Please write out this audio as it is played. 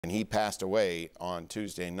And he passed away on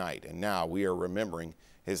Tuesday night, and now we are remembering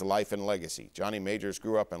his life and legacy. Johnny Majors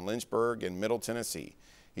grew up in Lynchburg in Middle Tennessee.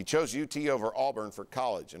 He chose UT over Auburn for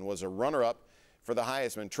college and was a runner-up for the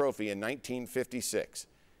Heisman Trophy in 1956.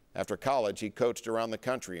 After college, he coached around the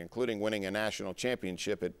country, including winning a national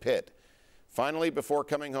championship at Pitt. Finally, before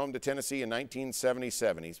coming home to Tennessee in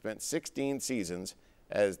 1977, he spent 16 seasons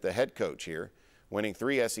as the head coach here, winning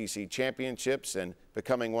 3 SEC championships and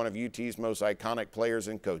becoming one of UT's most iconic players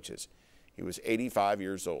and coaches. He was 85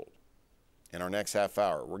 years old. In our next half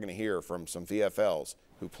hour, we're going to hear from some VFLs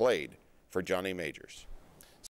who played for Johnny Majors.